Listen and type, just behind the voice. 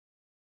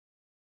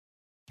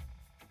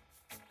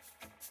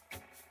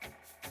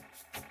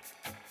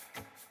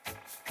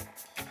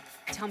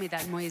tell me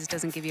that noise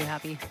doesn't give you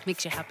happy.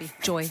 Makes you happy.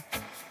 Joy.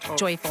 Oh.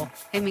 Joyful.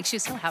 It makes you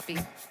so happy.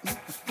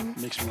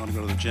 Makes me want to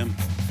go to the gym.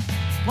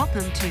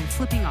 Welcome to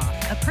Flipping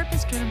Off, a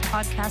purpose-driven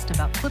podcast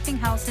about flipping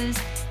houses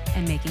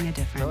and making a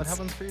difference. Is that what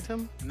happens for you,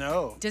 Tim?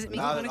 No. Does it make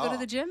you not want to at go to all.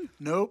 the gym?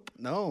 Nope.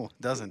 No,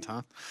 doesn't,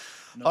 huh?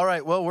 All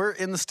right, well, we're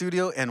in the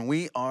studio, and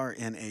we are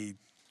in a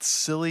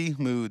silly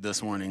mood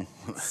this morning.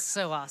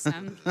 So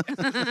awesome.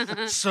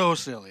 So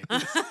silly.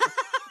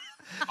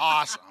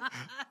 Awesome.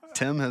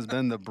 Tim has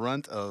been the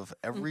brunt of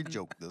every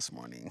joke this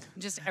morning.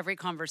 Just every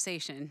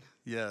conversation.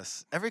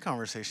 Yes, every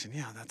conversation.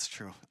 Yeah, that's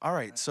true. All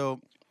right,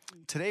 so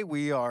today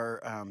we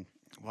are,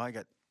 I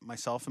got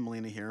myself and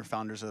Melina here,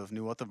 founders of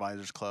New Wealth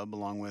Advisors Club,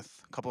 along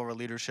with a couple of our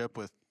leadership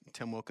with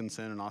Tim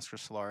Wilkinson and Oscar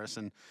Solaris.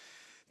 And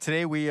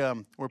today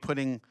we're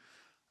putting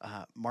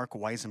Mark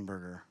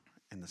Weisenberger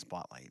in the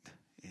spotlight.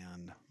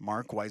 And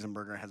Mark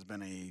Weisenberger has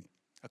been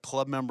a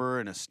club member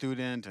and a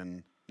student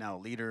and now a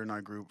leader in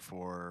our group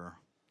for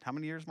how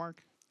many years,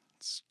 Mark?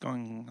 It's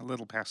going a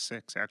little past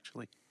 6,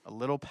 actually. A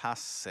little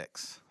past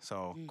 6,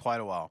 so quite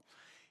a while.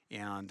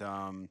 And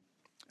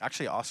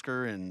actually,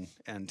 Oscar and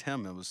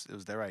Tim, it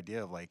was their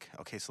idea of like,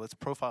 okay, so let's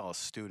profile a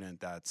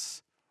student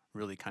that's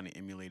really kind of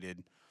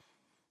emulated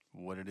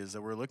what it is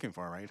that we're looking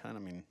for, right? I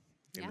mean,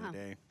 at the end of the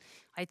day.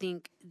 I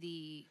think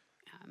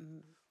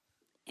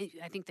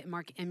I think that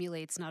Mark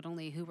emulates not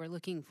only who we're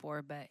looking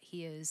for, but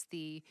he's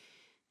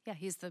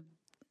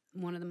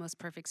one of the most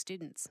perfect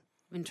students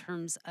in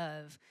terms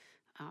of,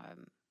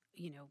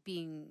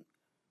 being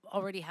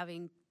already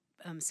having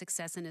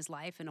success in his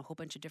life in a whole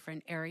bunch of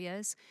different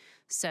areas.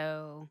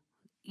 So,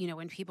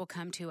 when people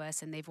come to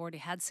us and they've already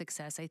had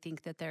success, I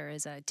think that there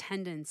is a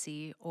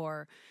tendency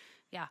or,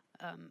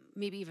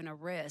 maybe even a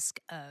risk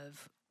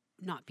of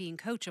not being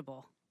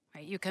coachable.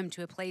 Right? You come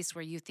to a place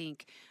where you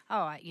think,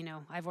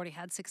 I've already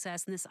had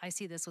success, and I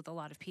see this with a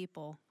lot of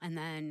people, and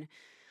then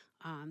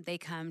they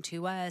come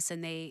to us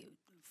and they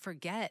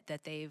forget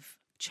that they've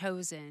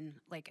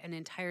chosen like an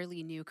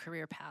entirely new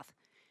career path,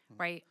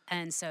 right?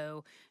 And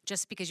so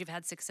just because you've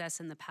had success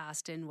in the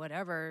past and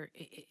whatever,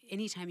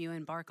 anytime you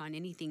embark on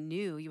anything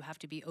new, you have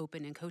to be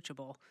open and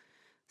coachable.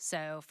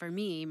 So for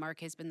me,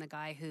 Mark has been the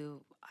guy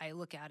who I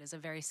look at as a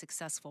very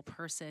successful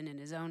person in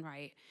his own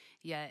right,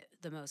 yet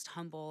the most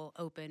humble,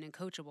 open, and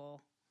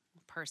coachable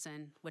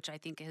person, which I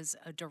think is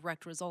a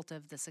direct result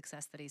of the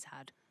success that he's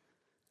had.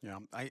 Yeah,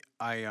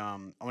 I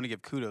want to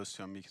give kudos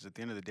to him because at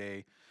the end of the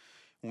day,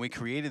 when we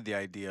created the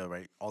idea,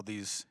 right, all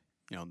these,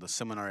 the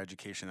seminar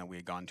education that we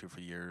had gone to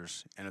for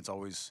years, and it's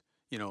always,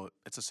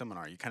 it's a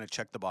seminar. You kind of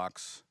check the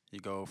box.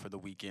 You go for the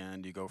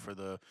weekend. You go for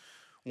the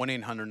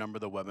 1-800 number,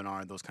 the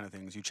webinar, those kind of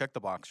things. You check the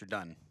box. You're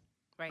done.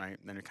 Right?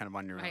 Then you're kind of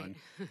on your own.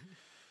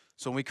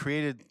 So when we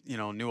created,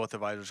 New Wealth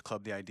Advisors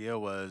Club, the idea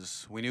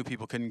was we knew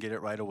people couldn't get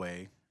it right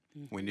away.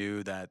 Mm-hmm. We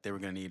knew that they were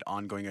going to need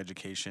ongoing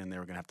education. They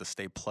were going to have to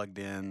stay plugged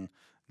in,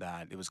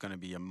 that it was going to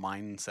be a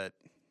mindset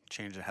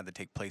change that had to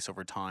take place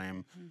over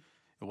time. Mm-hmm.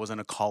 It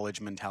wasn't a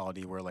college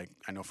mentality where, like,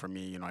 I know for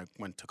me, I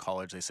went to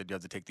college. They said you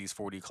have to take these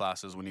 40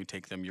 classes. When you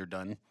take them, you're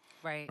done.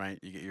 Right.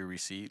 You get your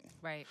receipt.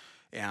 Right.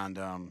 And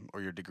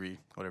or your degree,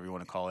 whatever you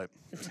want to call it,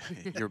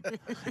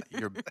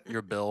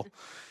 your bill.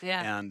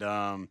 Yeah.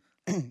 And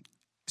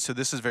so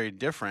this is very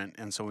different.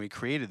 And so when we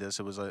created this,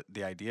 it was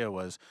the idea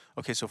was,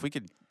 okay, so if we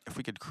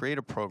could create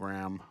a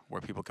program where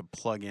people could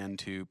plug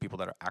into people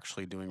that are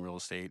actually doing real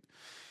estate,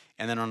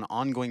 and then on an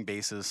ongoing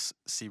basis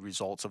see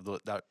results of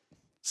that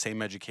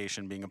same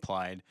education being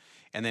applied,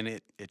 and then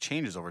it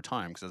changes over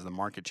time because as the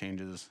market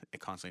changes, it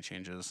constantly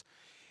changes,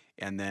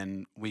 and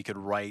then we could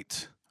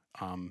write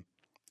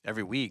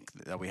every week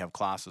that we have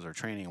classes or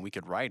training, and we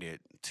could write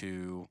it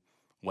to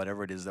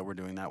whatever it is that we're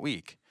doing that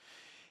week.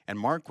 And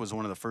Mark was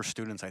one of the first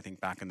students, I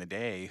think, back in the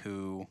day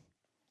who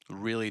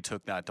really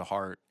took that to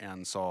heart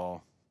and saw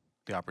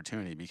the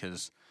opportunity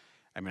because,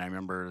 I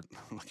remember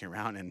looking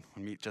around and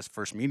just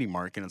first meeting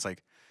Mark, and it's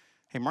like,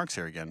 hey, Mark's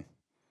here again.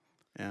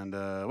 And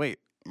wait,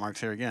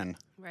 Mark's here again.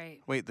 Right.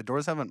 Wait, the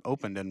doors haven't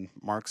opened and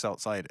Mark's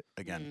outside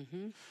again.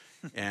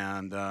 Mm-hmm.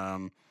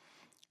 And,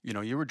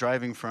 you were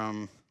driving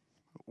from,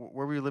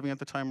 where were you living at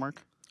the time,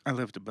 Mark? I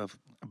lived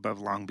above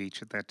Long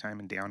Beach at that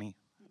time in Downey.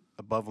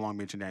 Above Long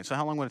Beach and Downey. So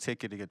how long would it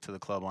take you to get to the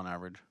club on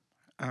average?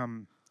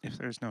 If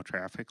there's no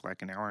traffic,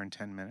 like an hour and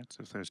 10 minutes.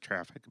 If there's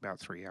traffic, about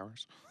 3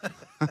 hours.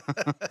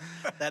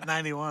 That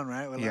 91,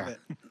 right? We love it.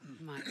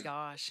 My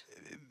gosh.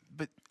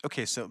 But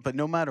okay, but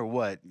no matter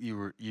what,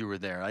 you were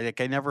there.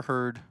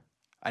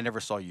 I never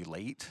saw you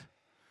late.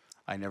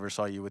 I never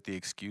saw you with the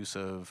excuse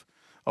of,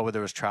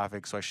 there was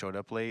traffic, so I showed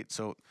up late.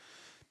 So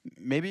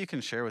maybe you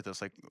can share with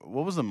us, like,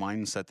 what was the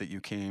mindset that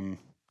you came?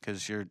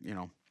 Because you're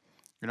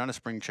not a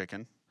spring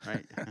chicken,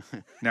 right?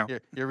 No.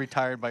 You're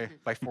retired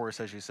by force,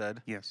 as you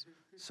said. Yes.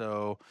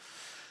 So,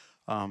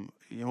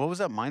 what was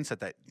that mindset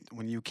that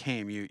when you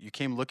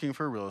came looking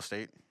for real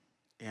estate,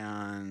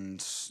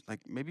 and like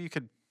maybe you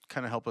could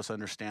kind of help us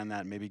understand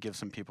that, maybe give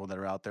some people that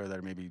are out there that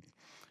are maybe,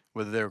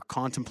 whether they're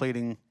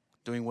contemplating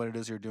doing what it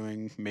is you're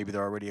doing, maybe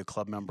they're already a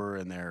club member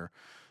and they're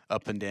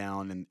up and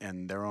down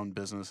and their own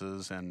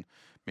businesses, and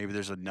maybe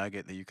there's a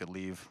nugget that you could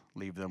leave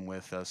them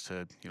with as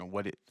to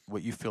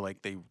what you feel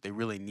like they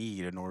really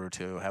need in order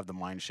to have the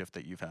mind shift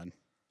that you've had.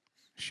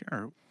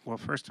 Sure. Well,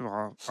 first of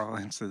all, I'll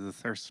answer the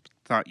first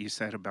thought you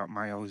said about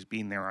my always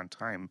being there on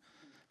time.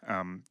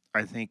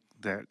 I think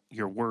that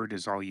your word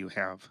is all you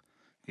have.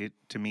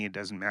 To me, it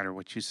doesn't matter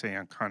what you say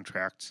on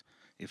contracts.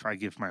 If I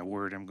give my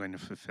word, I'm going to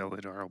fulfill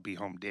it, or I'll be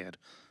home dead,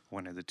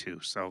 one of the two.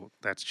 So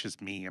that's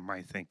just me and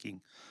my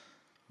thinking.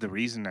 The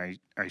reason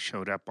I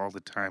showed up all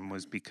the time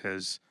was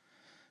because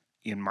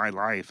in my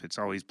life, it's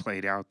always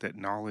played out that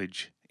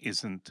knowledge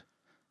isn't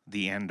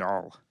the end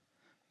all.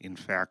 In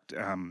fact,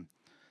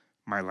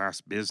 my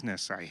last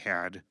business I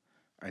had,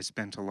 I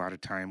spent a lot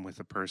of time with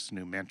a person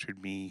who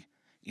mentored me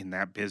in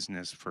that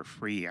business for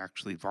free,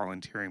 actually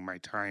volunteering my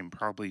time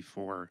probably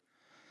for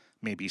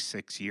maybe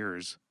 6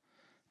 years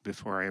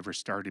before I ever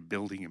started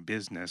building a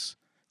business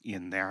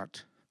in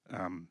that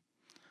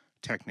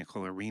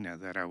technical arena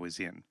that I was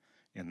in.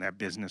 And that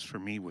business for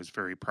me was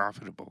very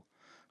profitable.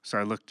 So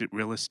I looked at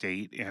real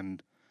estate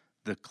and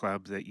the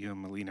club that you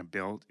and Melina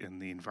built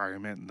and the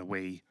environment and the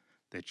way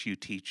that you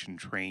teach and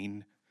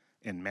train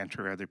and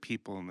mentor other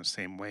people in the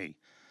same way.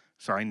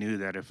 So I knew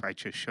that if I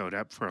just showed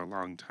up for a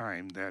long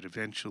time, that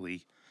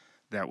eventually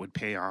that would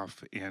pay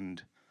off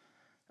and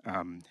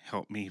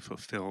help me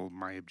fulfill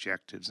my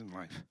objectives in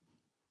life.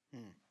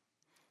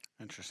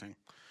 Interesting.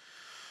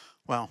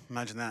 Well,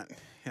 imagine that.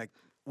 Like,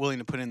 willing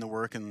to put in the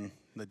work and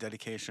the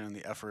dedication and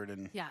the effort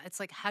and Yeah, it's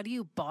like, how do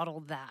you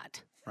bottle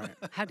that? right.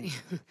 How do you,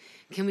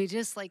 can we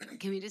just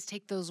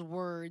take those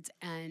words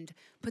and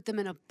put them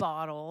in a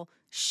bottle,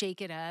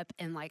 shake it up,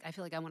 and I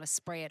feel like I want to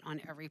spray it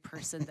on every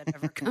person that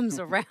ever comes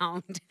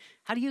around.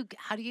 How do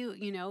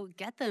you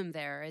get them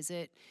there? Is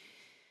it,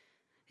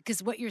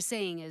 because what you're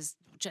saying is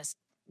just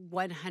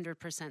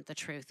 100% the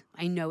truth.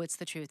 I know it's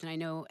the truth, and I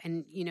know,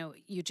 and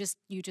you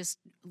just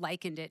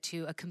likened it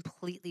to a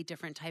completely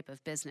different type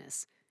of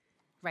business,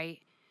 right?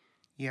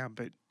 Yeah,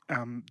 but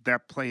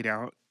that played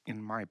out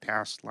in my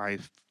past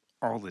life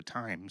all the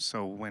time.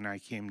 So when I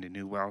came to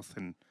New Wealth,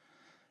 and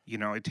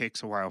it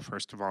takes a while,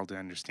 first of all, to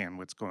understand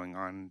what's going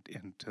on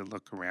and to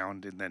look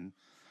around, and then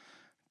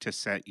to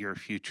set your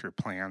future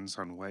plans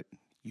on what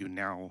you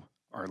now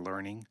are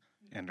learning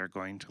and are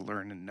going to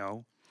learn and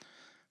know.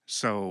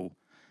 So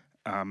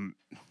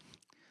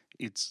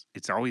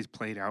it's always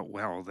played out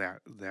well,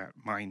 that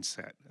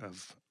mindset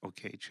of,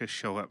 okay, just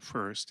show up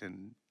first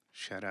and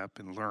shut up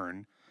and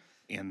learn,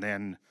 and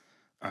then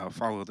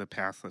follow the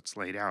path that's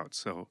laid out.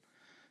 So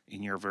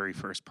in your very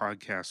first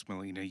podcast,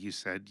 Melina, you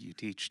said you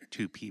teach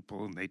 2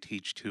 people and they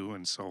teach 2,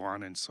 and so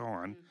on and so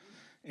on.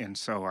 Mm-hmm. And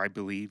so I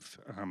believe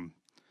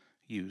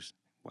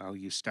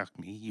you stuck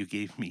me. You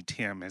gave me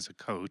Tim as a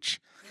coach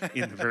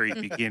in the very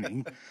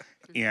beginning.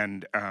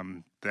 And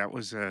that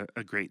was a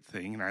great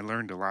thing. And I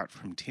learned a lot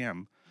from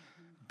Tim.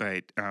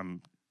 But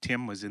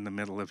Tim was in the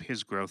middle of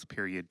his growth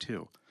period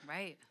too.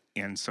 Right.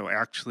 And so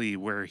actually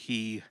where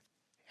he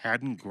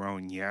hadn't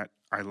grown yet,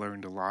 I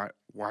learned a lot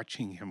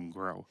watching him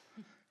grow.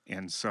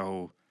 And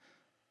so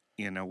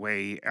in a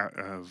way,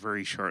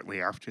 very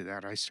shortly after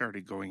that, I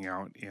started going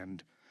out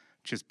and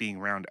just being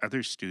around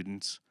other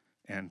students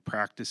and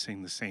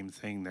practicing the same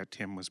thing that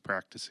Tim was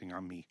practicing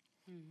on me.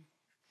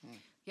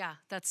 Yeah,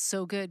 that's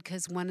so good,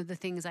 because one of the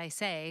things I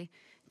say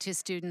to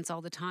students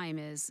all the time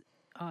is,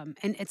 and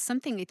it's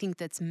something I think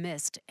that's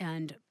missed,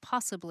 and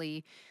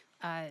possibly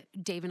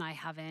Dave and I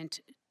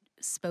haven't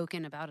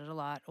spoken about it a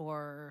lot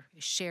or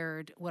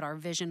shared what our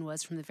vision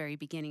was from the very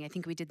beginning. I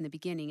think we did in the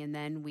beginning, and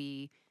then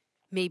we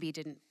maybe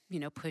didn't,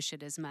 push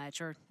it as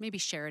much or maybe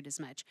share it as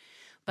much.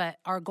 But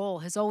our goal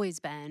has always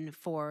been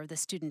for the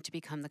student to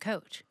become the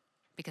coach,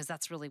 because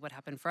that's really what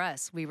happened for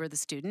us. We were the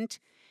student,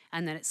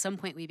 and then at some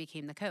point we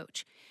became the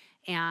coach.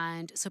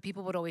 And so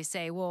people would always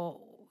say,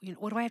 well,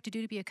 what do I have to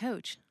do to be a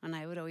coach? And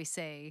I would always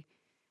say,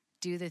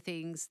 do the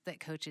things that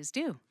coaches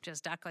do.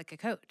 Just act like a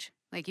coach.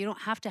 Like, you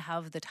don't have to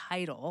have the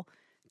title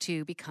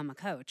to become a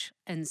coach.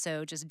 And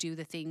so just do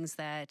the things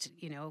that,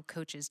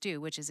 coaches do,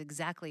 which is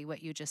exactly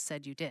what you just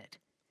said you did.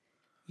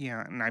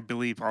 Yeah, and I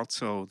believe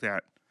also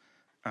that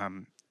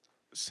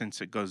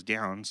since it goes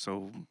down,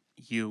 so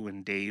you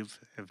and Dave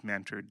have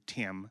mentored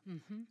Tim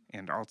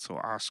and also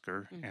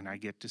Oscar, and I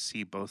get to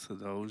see both of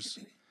those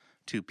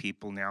 2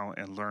 people now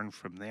and learn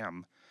from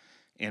them.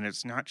 And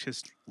it's not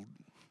just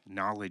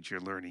knowledge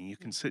you're learning. You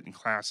can sit in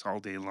class all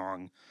day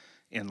long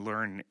and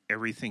learn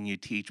everything you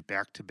teach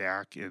back to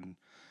back. And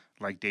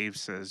like Dave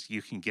says,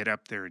 you can get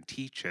up there and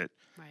teach it,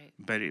 right,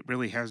 but it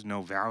really has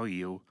no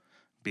value,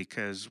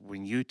 because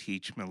when you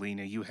teach,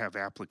 Melina, you have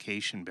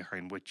application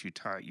behind what you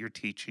taught. You're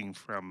teaching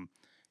from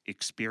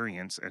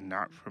experience and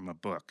not from a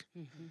book.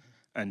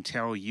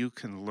 Until you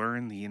can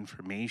learn the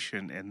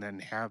information and then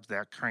have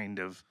that kind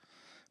of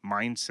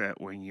mindset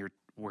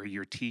where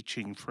you're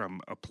teaching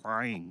from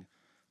applying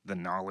the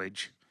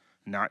knowledge,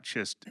 not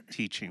just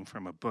teaching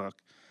from a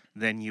book,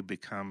 then you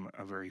become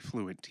a very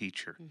fluent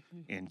teacher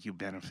and you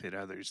benefit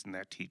others in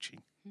that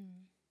teaching.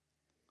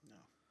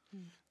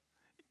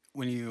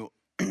 When you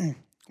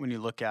when you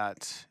look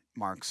at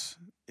Mark's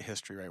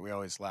history, right? We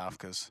always laugh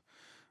because,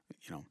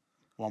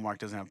 while Mark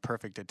doesn't have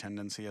perfect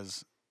attendance, he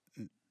has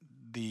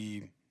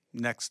the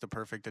next to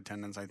perfect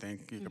attendance I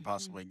think you could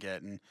possibly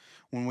get. And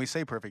when we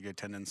say perfect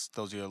attendance,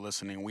 those of you who are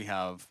listening, we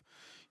have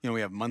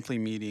monthly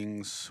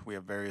meetings, we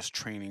have various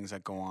trainings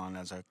that go on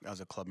as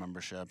a club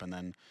membership, and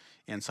then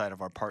inside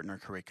of our partner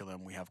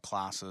curriculum, we have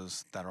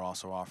classes that are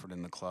also offered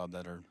in the club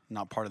that are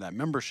not part of that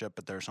membership,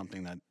 but they're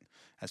something that,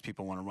 as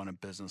people want to run a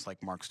business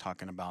like Mark's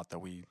talking about, that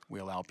we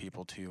allow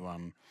people to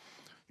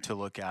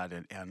look at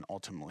it and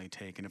ultimately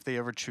take. And if they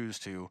ever choose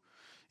to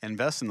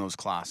invest in those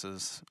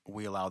classes,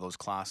 we allow those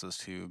classes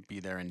to be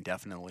there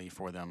indefinitely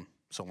for them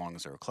so long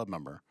as they're a club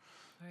member.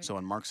 Right. So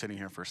when Mark's sitting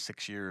here for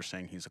 6 years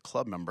saying he's a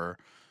club member,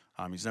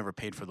 he's never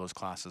paid for those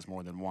classes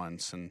more than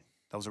once. And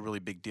that was a really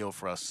big deal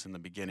for us in the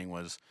beginning.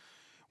 Was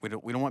we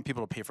don't want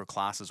people to pay for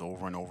classes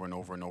over and over and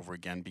over and over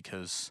again,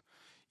 because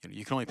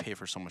you can only pay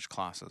for so much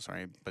classes,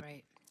 right? But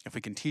Right. if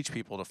we can teach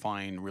people to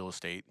find real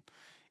estate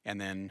and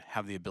then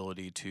have the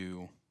ability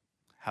to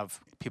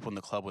have people in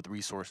the club with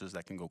resources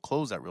that can go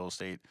close that real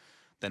estate,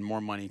 then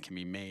more money can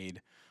be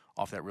made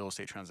off that real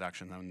estate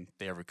transaction than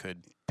they ever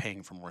could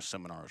paying for more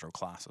seminars or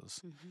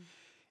classes.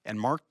 And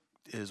Mark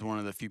is one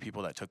of the few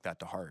people that took that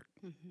to heart.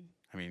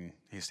 I mean,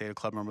 he stayed a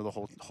club member the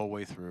whole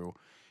way through.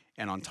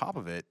 And on top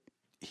of it,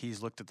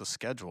 he's looked at the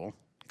schedule,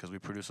 because we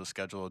produce a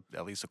schedule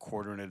at least a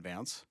quarter in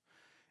advance,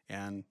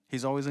 and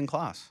he's always in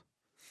class.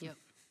 Yep.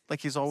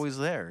 Like, he's always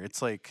there.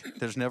 It's like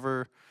there's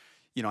never,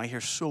 I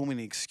hear so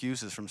many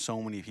excuses from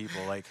so many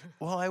people. Like,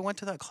 well, I went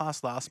to that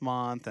class last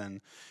month,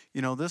 and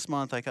this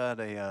month I got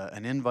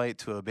an invite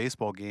to a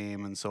baseball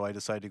game, and so I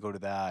decided to go to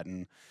that.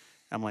 And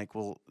I'm like,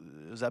 well,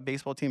 is that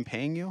baseball team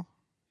paying you?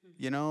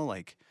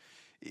 Like,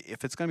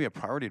 if it's going to be a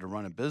priority to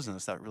run a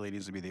business, that really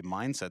needs to be the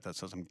mindset that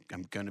says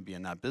I'm going to be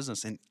in that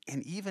business. And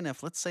even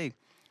if, let's say,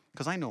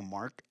 because I know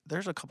Mark,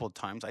 there's a couple of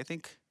times I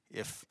think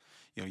if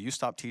you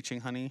stopped teaching,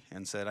 honey,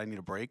 and said I need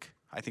a break,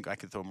 I think I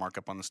could throw Mark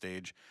up on the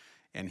stage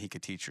and he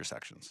could teach your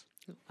sections.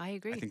 I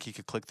agree. I think he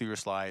could click through your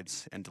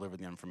slides and deliver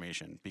the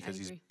information because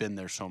he's agree. been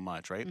there so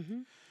much, right?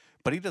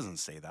 But he doesn't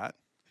say that.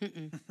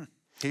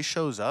 He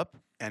shows up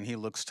and he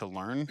looks to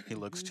learn. He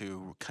looks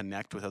to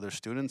connect with other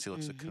students. He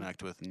looks to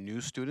connect with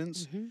new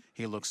students.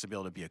 He looks to be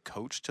able to be a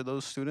coach to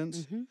those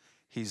students.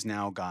 He's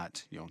now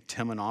got,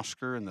 Tim and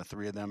Oscar, and the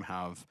three of them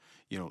have,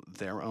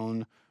 their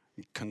own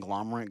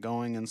conglomerate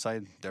going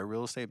inside their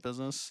real estate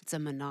business. It's a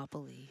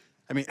monopoly.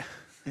 I mean,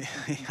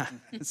 yeah.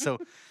 So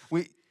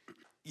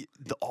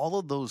all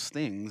of those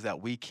things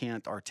that we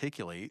can't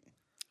articulate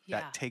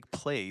that take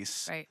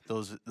place, Right.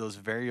 those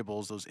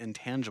variables, those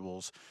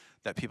intangibles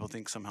that people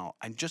think somehow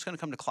I'm just going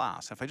to come to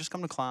class. If I just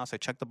come to class, I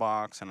check the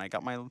box and I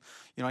got my,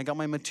 I got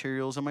my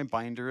materials and my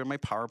binder and my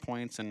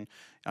PowerPoints and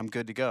I'm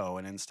good to go.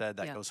 And instead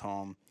that goes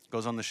home,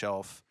 goes on the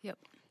shelf. Yep.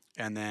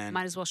 And then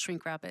Might as well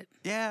shrink wrap it.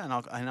 yeah,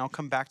 and I'll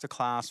come back to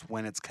class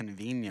when it's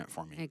convenient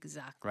for me.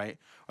 Exactly. Right?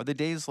 Are the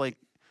days like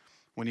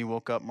when you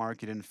woke up,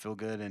 Mark, you didn't feel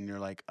good and you're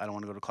like, I don't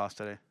want to go to class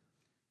today?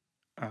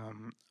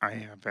 I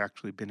have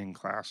actually been in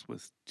class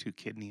with 2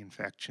 kidney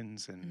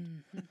infections,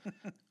 and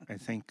I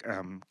think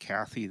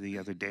Kathy the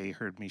other day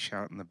heard me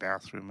shout in the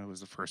bathroom. It was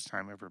the first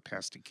time I ever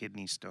passed a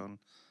kidney stone.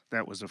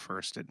 That was a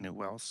first at New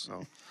Wells.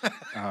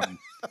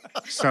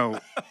 So,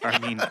 I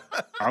mean,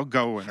 I'll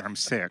go when I'm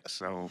sick.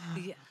 So,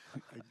 Yeah.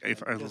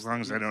 as long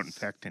as I don't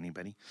infect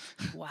anybody.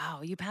 Wow.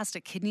 You passed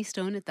a kidney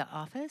stone at the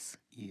office?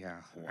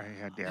 Yeah, I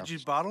had to Did ask. you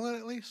bottle it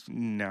at least?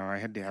 No, I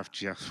had to ask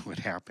Jeff what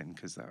happened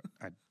because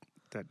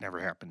that never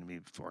happened to me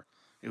before.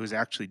 It was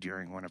actually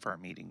during one of our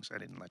meetings. I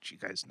didn't let you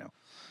guys know.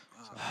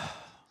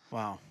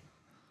 Wow.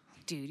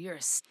 Dude, you're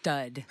a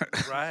stud.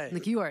 Right.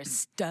 Like, you are a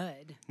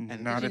stud.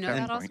 Not Did you at know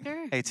that that, point.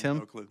 Oscar? Hey, Tim.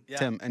 No clue. Yeah.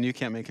 Tim, and you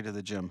can't make it to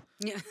the gym.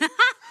 Yeah.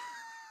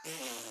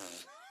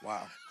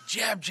 Wow.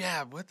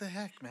 Jab. What the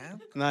heck,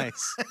 man?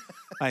 Nice.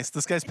 Nice.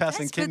 This guy's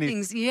passing That's put kidney.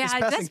 things, yeah, he's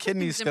that's passing put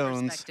kidney things in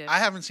stones. perspective. I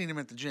haven't seen him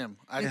at the gym.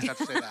 I just have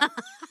to say that.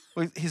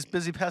 Well, he's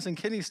busy passing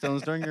kidney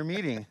stones during your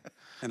meeting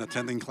And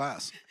attending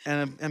class.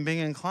 and being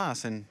in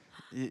class, and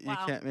you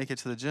Wow. can't make it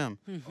to the gym.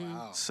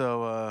 Wow.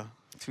 So,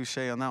 touche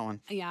on that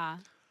one. Yeah.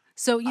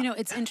 So,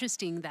 it's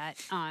interesting that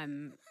I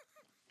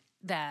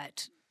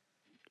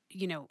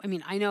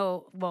mean, I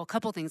know, well, a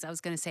couple things I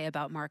was going to say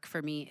about Mark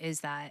for me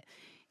is that,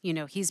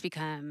 he's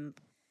become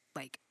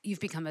you've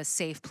become a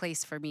safe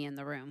place for me in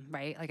the room,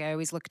 right? Like, I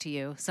always look to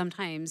you.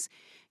 Sometimes,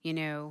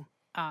 you're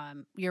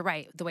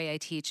right. The way I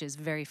teach is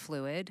very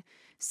fluid.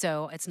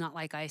 So it's not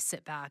like I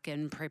sit back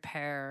and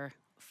prepare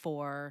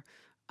for,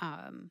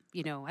 I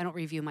don't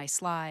review my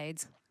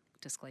slides.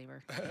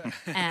 Disclaimer.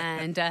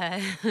 And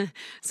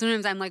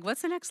sometimes I'm like,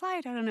 what's the next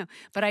slide? I don't know.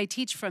 But I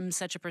teach from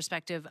such a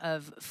perspective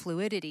of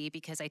fluidity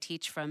because I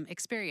teach from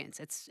experience.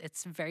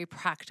 It's very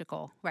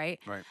practical, right?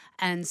 Right.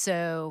 And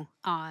so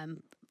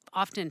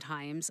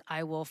oftentimes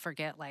I will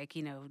forget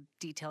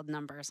detailed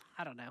numbers.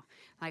 I don't know.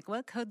 Like,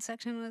 what code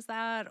section was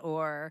that?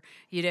 Or,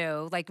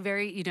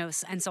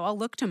 and so I'll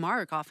look to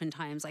Mark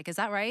oftentimes, like, is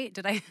that right?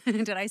 Did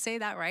I say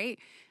that right?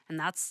 And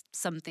that's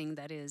something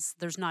that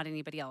there's not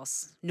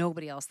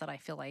nobody else that I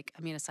feel like,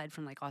 I mean, aside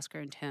from like Oscar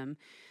and Tim,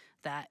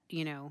 that,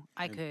 you know,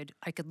 I could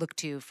look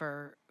to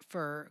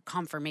for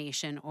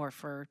confirmation or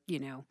for, you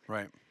know,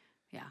 Right.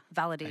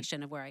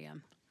 validation of where I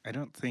am. I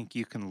don't think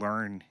you can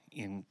learn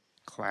in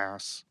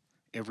class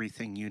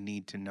everything you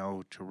need to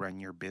know to run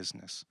your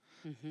business.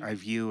 I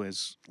view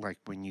as like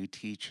when you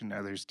teach and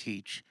others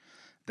teach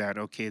that,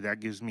 okay, that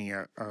gives me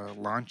a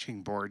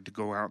launching board to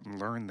go out and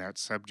learn that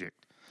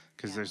subject.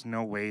 Because there's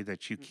no way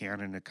that you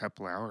can in a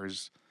couple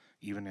hours,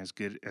 even as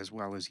good as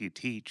well as you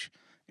teach.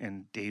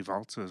 And Dave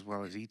also, as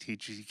well as he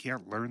teaches, you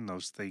can't learn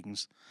those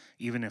things,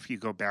 even if you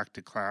go back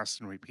to class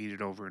and repeat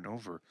it over and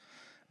over.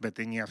 But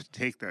then you have to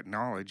take that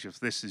knowledge, if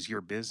this is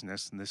your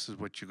business and this is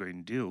what you're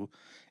going to do,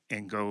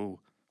 and go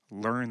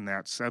learn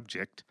that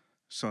subject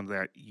so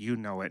that you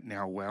know it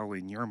now well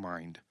in your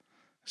mind.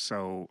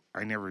 So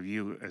I never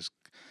view as,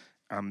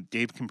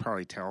 Dave can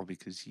probably tell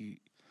because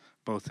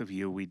both of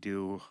you, we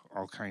do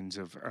all kinds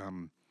of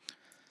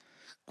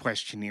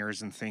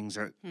questionnaires and things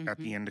at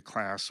the end of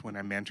class. When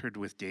I mentored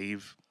with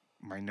Dave,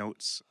 my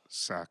notes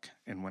suck.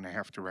 And when I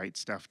have to write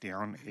stuff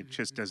down, it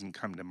just doesn't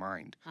come to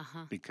mind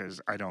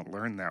because I don't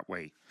learn that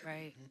way.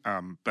 Right.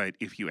 But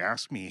if you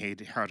ask me, hey,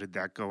 how did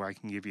that go? I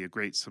can give you a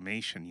great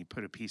summation. You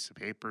put a piece of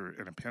paper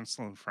and a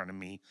pencil in front of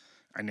me.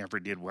 I never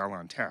did well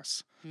on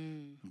tests.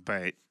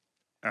 But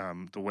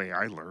the way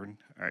I learn,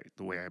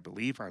 the way I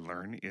believe I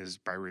learn is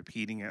by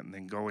repeating it and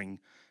then going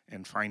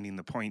and finding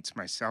the points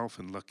myself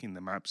and looking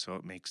them up so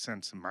it makes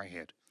sense in my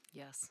head.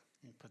 Yes.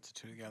 It puts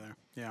the two together.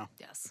 Yeah.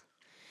 Yes.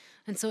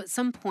 And so at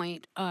some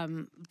point,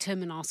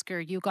 Tim and Oscar,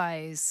 you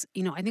guys,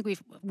 you know, I think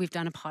we've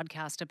done a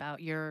podcast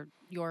about your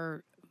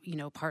you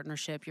know,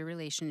 partnership, your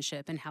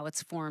relationship, and how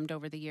it's formed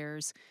over the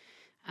years.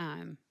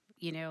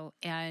 You know,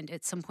 and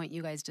at some point,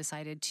 you guys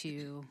decided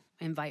to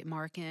invite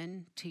Mark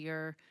in to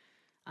your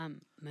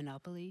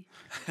Monopoly.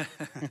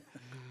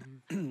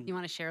 You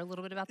want to share a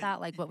little bit about that?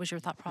 Like, what was your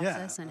thought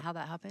process and how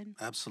that happened?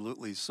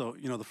 Absolutely. So,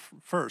 you know,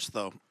 first,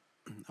 though,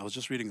 I was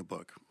just reading a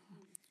book.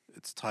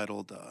 It's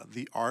titled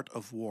The Art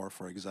of War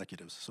for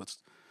Executives. So it's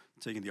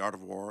taking the art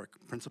of war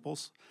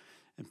principles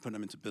and putting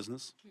them into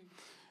business.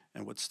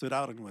 And what stood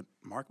out in what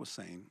Mark was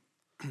saying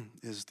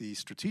is the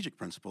strategic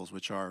principles,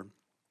 which are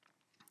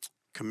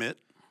commit,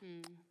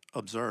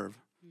 observe,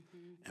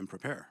 and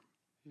prepare.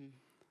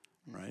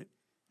 Right?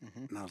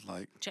 And I was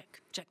like,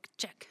 Check, check,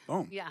 check.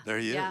 boom, Yeah. there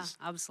he Yeah, is.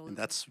 absolutely. And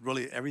that's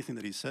really everything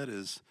that he said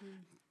is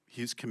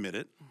he's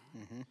committed.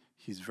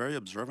 He's very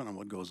observant on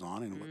what goes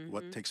on and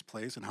what takes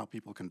place and how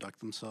people conduct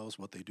themselves,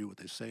 what they do, what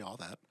they say, all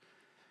that.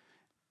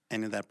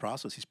 And in that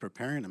process, he's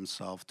preparing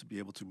himself to be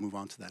able to move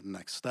on to that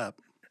next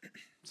step.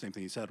 Same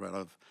thing he said, right,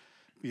 of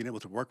being able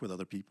to work with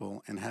other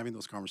people and having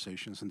those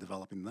conversations and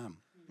developing them.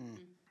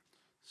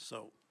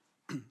 So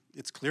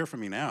it's clear for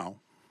me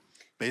now,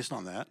 based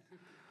on that,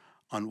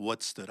 on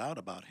what stood out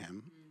about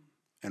him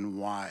and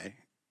why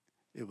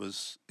it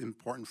was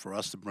important for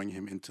us to bring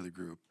him into the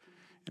group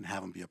and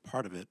have him be a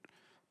part of it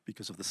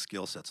because of the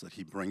skill sets that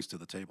he brings to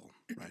the table,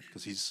 right?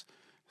 Because he's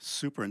a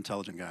super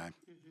intelligent guy,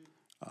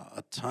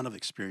 a ton of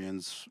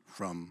experience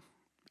from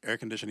air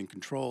conditioning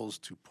controls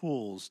to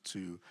pools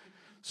to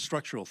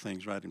structural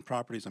things, right, in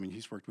properties. I mean,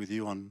 he's worked with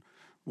you on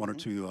one or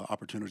two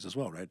opportunities as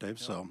well, right, Dave?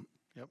 So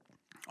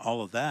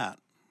all of that,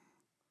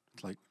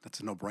 it's like that's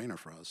a no-brainer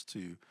for us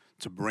to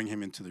bring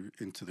him into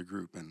the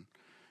group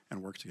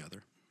and work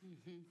together.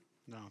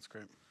 No, it's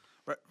great.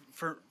 But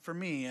for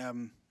me,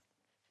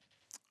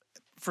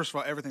 first of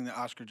all, everything that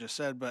Oscar just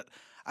said, but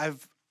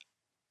I've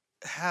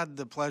had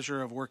the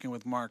pleasure of working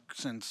with Mark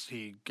since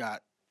he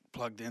got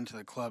plugged into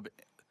the club,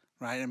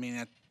 right? I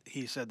mean,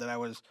 he said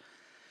that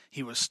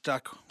he was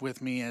stuck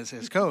with me as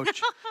his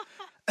coach,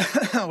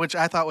 which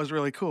I thought was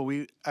really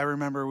cool. I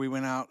remember we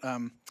went out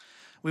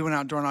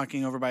door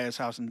knocking over by his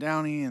house in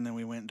Downey, and then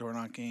we went door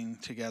knocking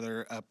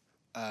together up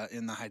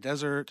in the high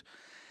desert.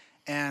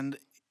 And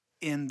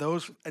in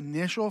those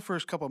initial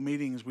first couple of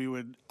meetings, we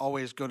would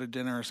always go to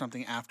dinner or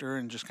something after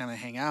and just kind of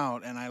hang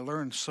out. And I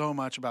learned so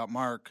much about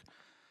Mark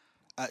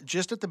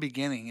just at the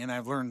beginning, and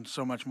I've learned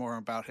so much more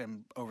about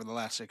him over the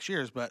last 6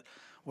 years. But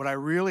what I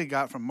really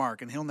got from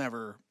Mark, and he'll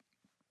never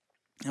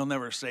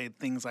say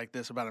things like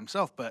this about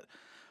himself, but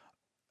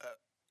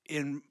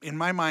in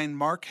my mind,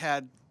 Mark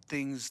had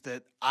things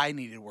that I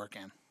needed work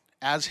in.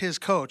 As his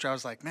coach, I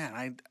was like,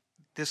 man,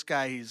 this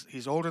guy,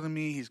 he's older than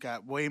me. He's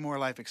got way more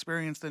life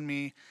experience than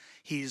me.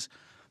 He's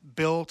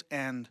built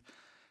and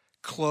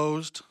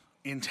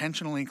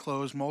intentionally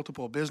closed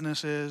multiple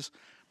businesses,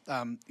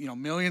 $1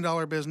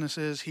 million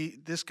businesses.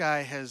 This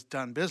guy has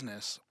done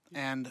business.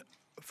 And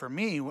for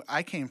me,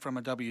 I came from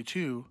a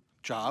W-2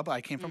 job.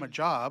 I came from a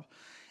job,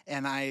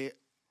 and I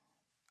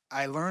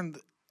learned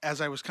as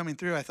I was coming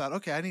through, I thought,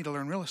 okay, I need to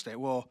learn real estate.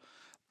 Well,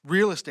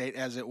 real estate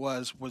as it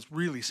was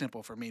really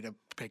simple for me to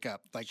pick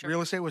up.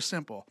 Real estate was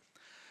simple.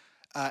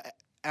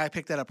 I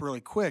picked that up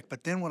really quick,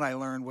 but then what I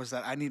learned was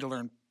that I need to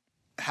learn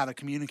how to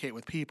communicate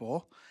with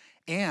people.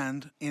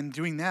 And in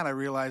doing that, I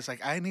realized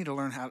I need to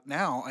learn how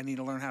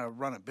to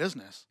run a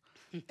business.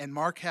 And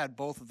Mark had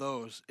both of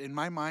those. In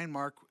my mind,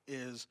 Mark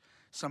is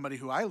somebody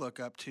who I look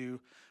up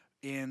to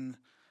in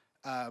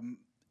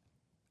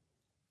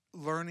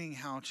learning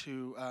how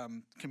to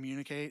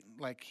communicate.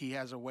 Like, he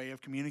has a way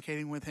of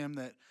communicating with him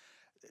that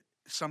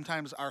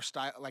sometimes our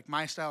style, like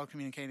my style of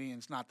communicating,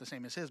 is not the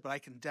same as his, but I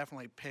can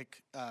definitely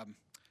pick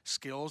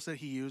skills that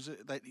he uses,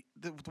 that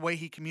the way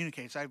he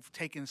communicates. I've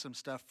taken some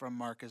stuff from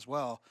Mark as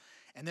well,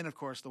 and then of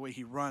course the way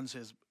he runs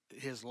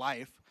his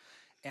life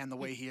and the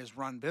way he has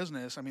run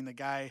business. I mean, the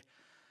guy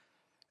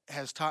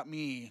has taught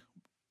me,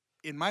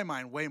 in my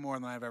mind, way more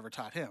than I've ever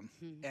taught him.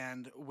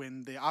 And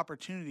when the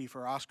opportunity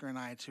for Oscar and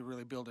I to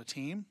really build a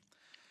team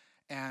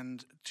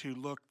and to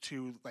look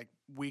to like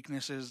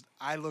weaknesses,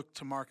 I looked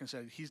to Mark and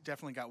said, he's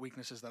definitely got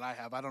weaknesses that I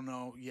have. I don't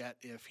know yet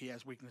if he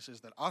has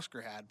weaknesses that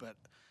Oscar had, but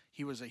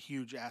he was a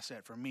huge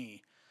asset for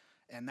me.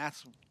 And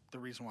that's the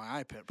reason why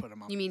I put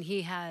him on. You mean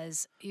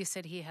you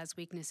said he has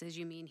weaknesses,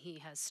 you mean he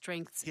has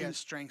strengths? He has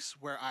strengths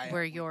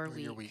where you're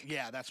weak.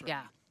 Yeah, that's right.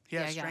 Yeah. He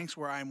has strengths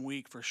where I'm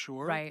weak for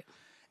sure. Right.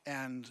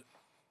 And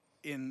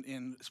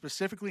in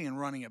specifically in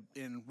running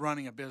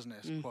a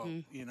business,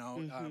 quote, you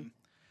know,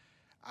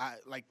 I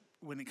like,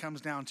 when it comes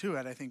down to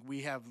it, I think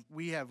we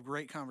have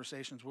great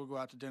conversations. We'll go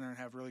out to dinner and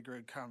have really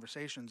good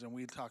conversations, and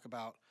we talk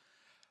about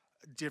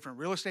different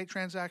real estate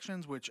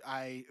transactions, which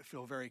I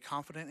feel very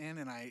confident in,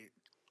 and I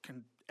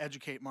can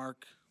educate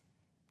Mark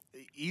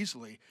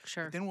easily.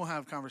 Sure. But then we'll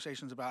have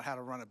conversations about how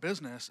to run a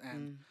business,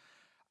 and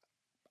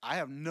I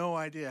have no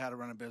idea how to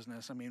run a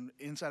business. I mean,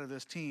 inside of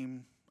this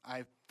team,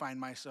 I find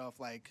myself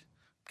like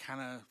kind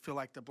of feel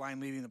like the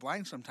blind leading the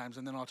blind sometimes,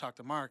 and then I'll talk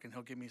to Mark, and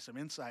he'll give me some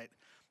insight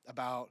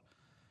about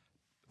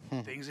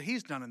things that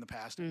he's done in the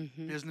past,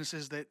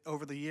 businesses that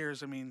over the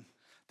years, I mean,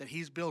 that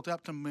he's built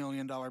up to $1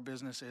 million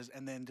businesses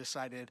and then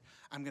decided,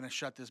 I'm going to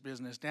shut this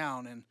business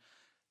down. And,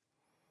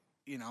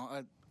 you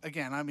know,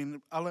 again, I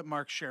mean, I'll let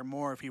Mark share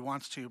more if he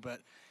wants to, but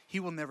he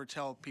will never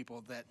tell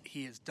people that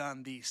he has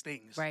done these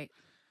things. Right.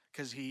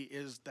 Because he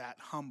is that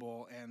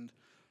humble, and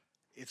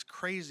it's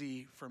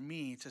crazy for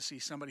me to see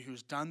somebody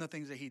who's done the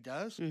things that he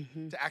does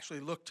to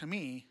actually look to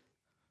me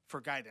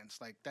for guidance.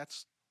 Like,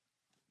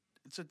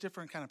 it's a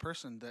different kind of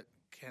person that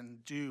can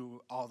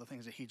do all the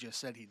things that he just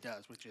said he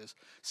does, which is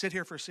sit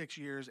here for 6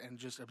 years and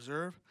just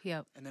observe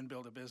and then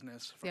build a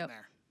business from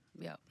there.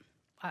 Yep.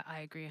 I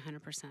agree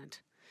 100%.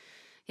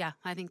 Yeah,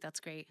 I think that's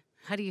great.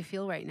 How do you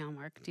feel right now,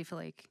 Mark? Do you feel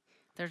like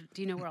do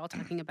you know we're all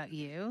talking about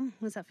you?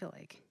 What does that feel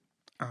like?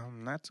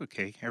 That's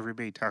okay.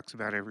 Everybody talks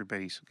about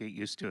everybody, so get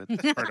used to it.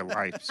 That's part of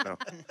life. So,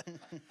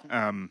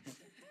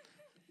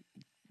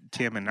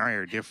 Tim and I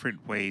are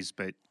different ways,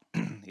 but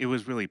it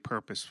was really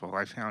purposeful.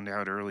 I found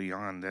out early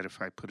on that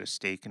if I put a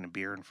steak and a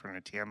beer in front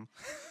of Tim,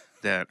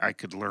 that I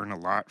could learn a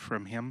lot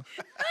from him.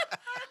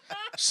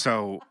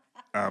 So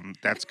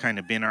that's kind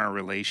of been our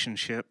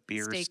relationship,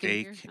 beer,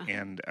 steak,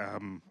 and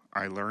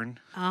I learn.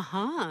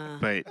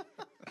 But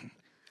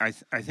I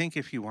think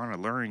if you want to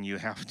learn, you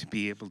have to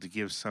be able to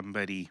give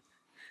somebody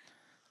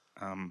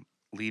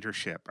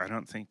leadership. I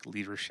don't think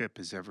leadership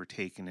is ever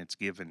taken, it's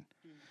given.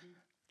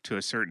 To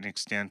a certain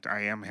extent,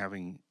 I am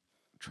having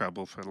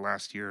trouble for the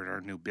last year at our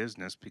new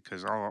business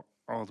because all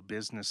the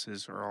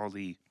businesses or all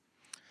the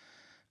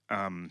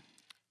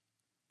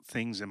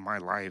things in my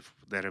life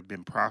that have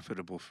been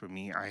profitable for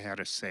me, I had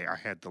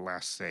the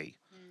last say.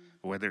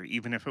 Whether,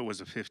 even if it was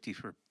a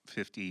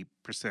 50%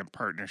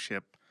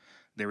 partnership,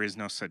 there is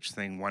no such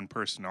thing. One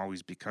person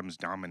always becomes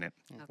dominant.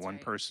 One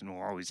person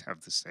will always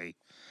have the say.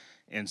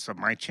 And so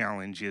my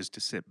challenge is to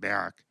sit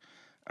back.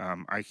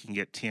 I can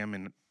get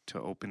Tim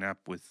to open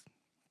up with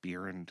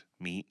beer and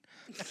meat.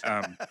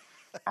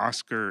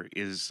 Oscar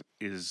is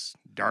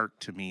dark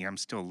to me. I'm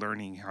still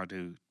learning how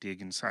to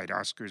dig inside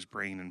Oscar's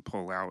brain and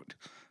pull out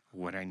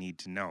what I need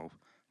to know.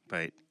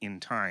 But in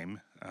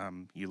time,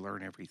 you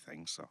learn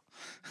everything. So,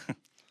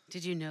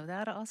 did you know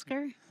that,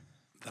 Oscar?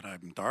 That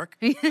I'm dark?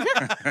 I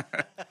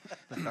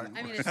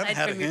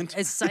mean,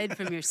 aside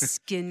from your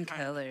skin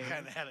color.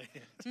 Kind of had a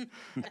hint.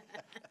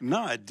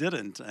 No, I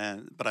didn't.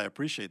 But I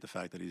appreciate the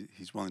fact that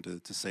he's willing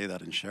to say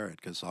that and share it,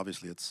 because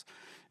obviously it's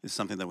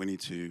something that we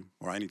need to,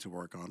 or I need to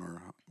work on,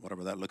 or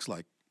whatever that looks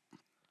like.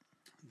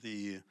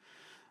 The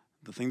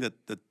thing that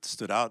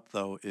stood out,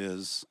 though,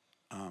 is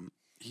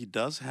he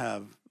does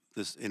have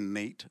this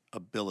innate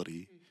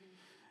ability,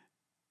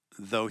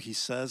 though he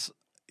says,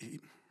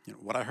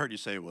 what I heard you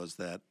say was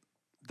that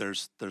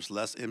there's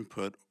less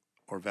input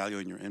or value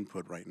in your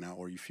input right now,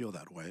 or you feel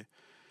that way.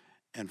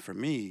 And for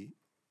me,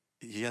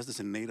 he has this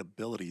innate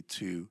ability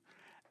to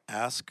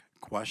ask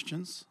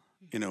questions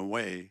in a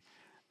way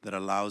that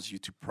allows you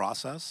to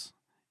process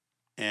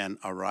and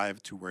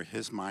arrive to where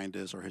his mind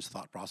is or his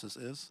thought process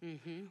is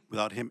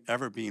without him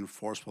ever being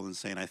forceful and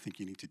saying, I think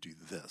you need to do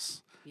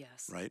this.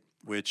 Yes. Right?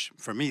 Which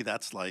for me,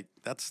 that's like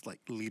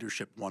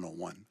leadership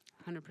 101.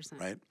 100%.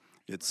 Right?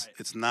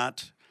 It's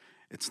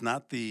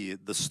not the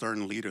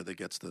stern leader that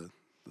gets the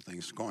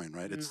things going,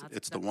 right?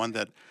 It's the one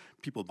that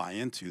people buy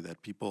into,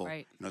 that people,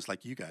 it's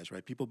like you guys,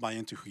 right? People buy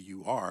into who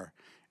you are,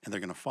 and they're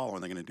going to follow,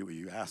 and they're going to do what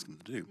you ask them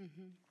to do.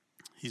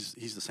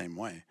 He's the same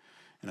way.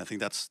 And I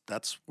think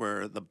that's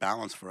where the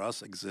balance for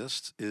us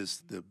exists,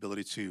 is the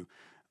ability to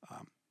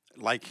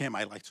like him,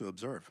 I like to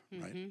observe,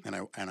 right?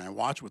 And I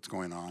watch what's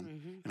going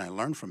on, and I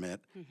learn from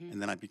it,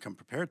 and then I become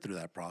prepared through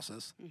that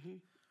process.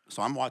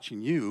 So I'm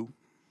watching you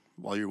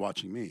while you're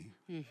watching me.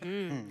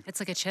 It's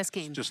like a chess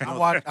game. Just I'm,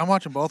 know I'm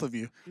watching both of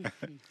you.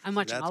 I'm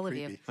watching that's all of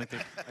you. creepy.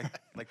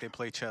 Like they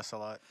play chess a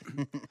lot.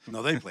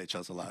 No, they play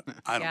chess a lot.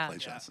 I don't Yeah. play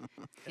chess.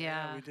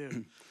 Yeah. We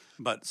do.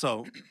 But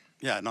so,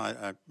 yeah, no,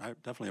 I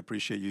definitely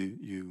appreciate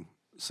you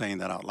saying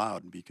that out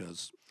loud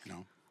because, you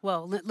know,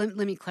 Well, let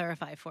me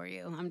clarify for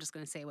you. I'm just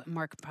going to say what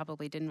Mark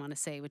probably didn't want to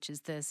say, which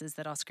is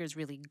that Oscar's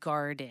really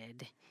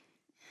guarded.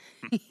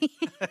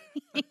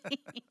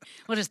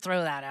 We'll just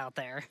throw that out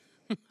there.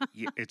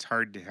 It's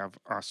hard to have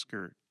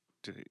Oscar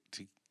to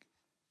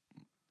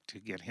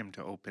get him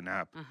to open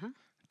up,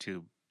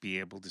 to be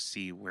able to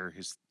see where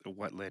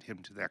what led him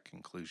to that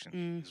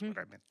conclusion is what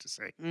I meant to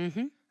say.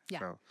 Yeah.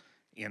 So,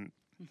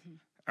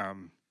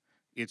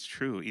 it's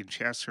true in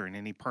chess or in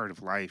any part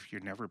of life, you're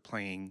never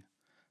playing.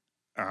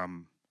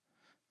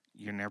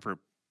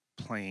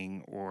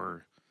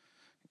 Or,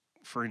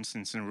 for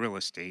instance, in real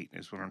estate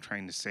is what I'm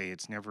trying to say.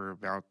 It's never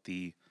about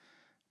the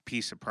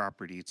piece of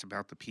property. It's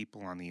about the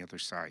people on the other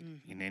side.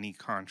 In any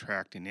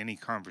contract, in any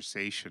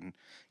conversation,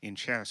 in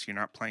chess, you're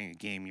not playing a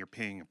game. You're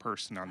paying a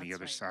person on the That's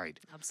other right. side.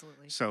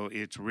 Absolutely. So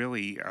it's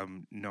really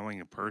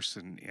knowing a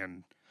person.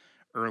 And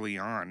early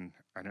on,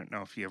 I don't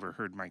know if you ever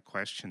heard my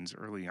questions.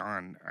 Early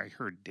on, I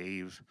heard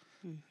Dave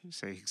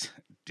say,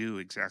 do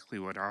exactly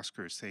what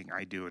Oscar is saying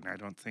I do, and I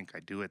don't think I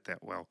do it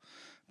that well.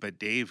 But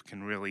Dave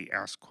can really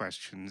ask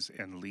questions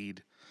and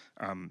lead,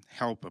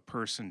 help a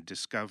person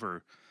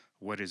discover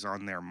what is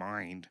on their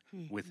mind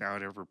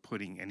without ever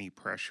putting any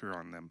pressure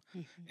on them.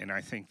 And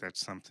I think that's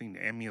something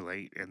to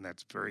emulate, and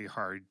that's very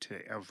hard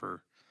to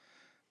ever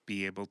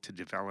be able to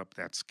develop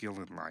that skill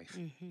in life.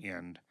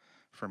 And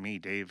for me,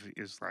 Dave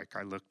is like,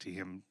 I look to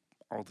him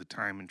all the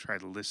time and try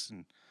to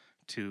listen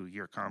to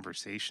your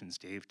conversations,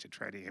 Dave, to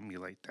try to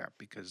emulate that,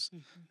 because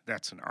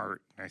that's an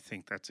art. And I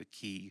think that's a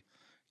key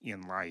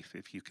in life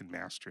if you can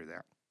master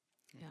that.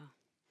 Yeah.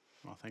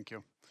 Well, thank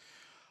you.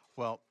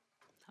 Well,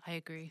 I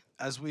agree.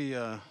 as we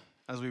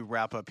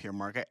wrap up here,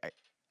 Mark, I,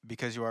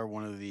 because you are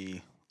one of the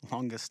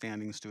longest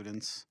standing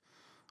students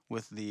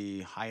with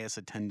the highest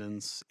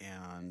attendance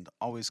and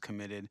always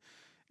committed,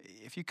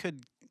 if you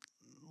could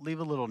leave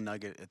a little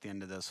nugget at the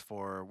end of this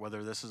for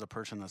whether this is a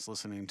person that's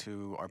listening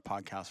to our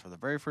podcast for the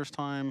very first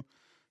time,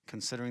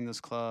 considering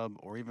this club,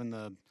 or even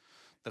the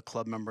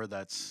club member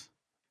that's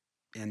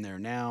in there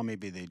now,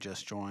 maybe they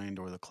just joined,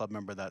 or the club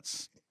member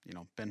that's, you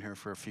know, been here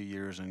for a few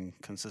years and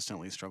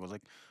consistently struggles.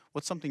 Like,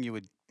 what's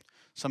something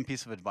some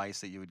piece of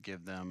advice that you would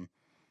give them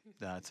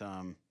that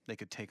they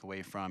could take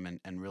away from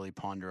and really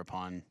ponder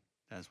upon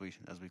as we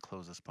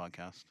close this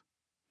podcast?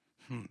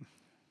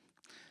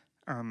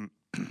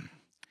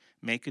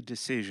 Make a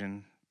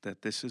decision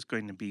that this is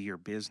going to be your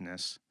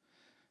business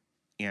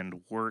and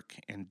work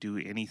and do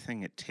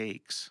anything it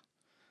takes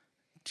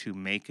to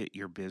make it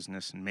your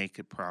business and make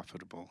it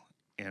profitable.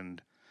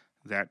 And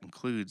that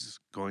includes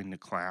going to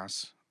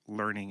class,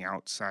 learning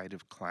outside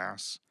of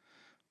class,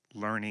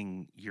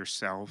 learning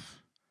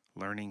yourself,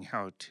 learning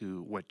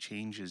what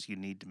changes you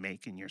need to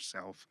make in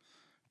yourself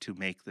to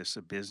make this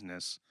a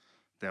business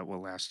that will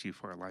last you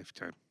for a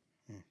lifetime.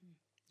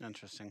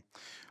 Interesting.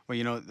 Well,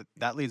 you know,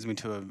 that leads me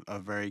to a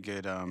very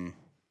good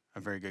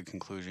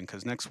conclusion,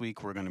 because next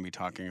week we're going to be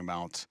talking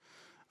about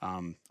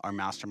our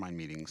mastermind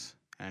meetings.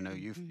 And I know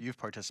you've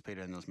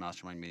participated in those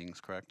mastermind meetings,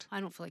 correct? I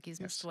don't feel like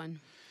he's missed one.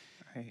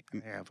 I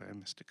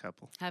missed a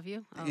couple. Have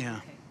you? Oh, Yeah.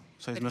 Okay.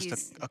 So he's But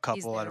missed a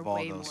couple out there of all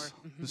way those.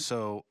 more.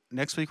 So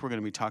next week we're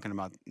going to be talking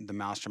about the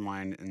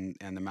mastermind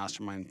and the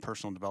mastermind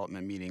personal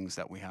development meetings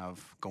that we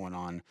have going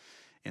on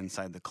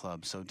inside the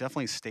club. So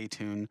definitely stay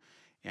tuned.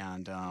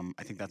 And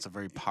I think that's a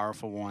very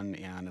powerful one.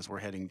 And as we're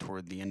heading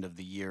toward the end of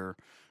the year,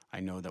 I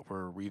know that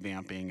we're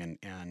revamping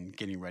and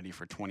getting ready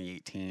for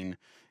 2018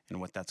 and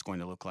what that's going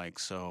to look like.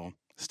 So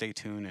stay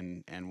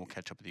tuned, and we'll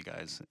catch up with you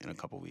guys in a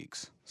couple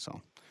weeks.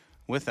 So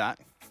with that,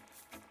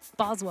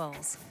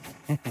 Boswell's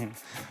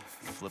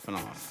flipping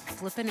off.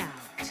 flipping out.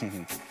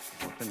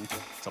 Flipping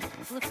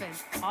something. Flipping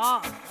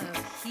off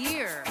of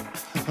here.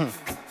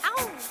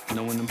 Ow!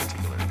 No one in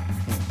particular.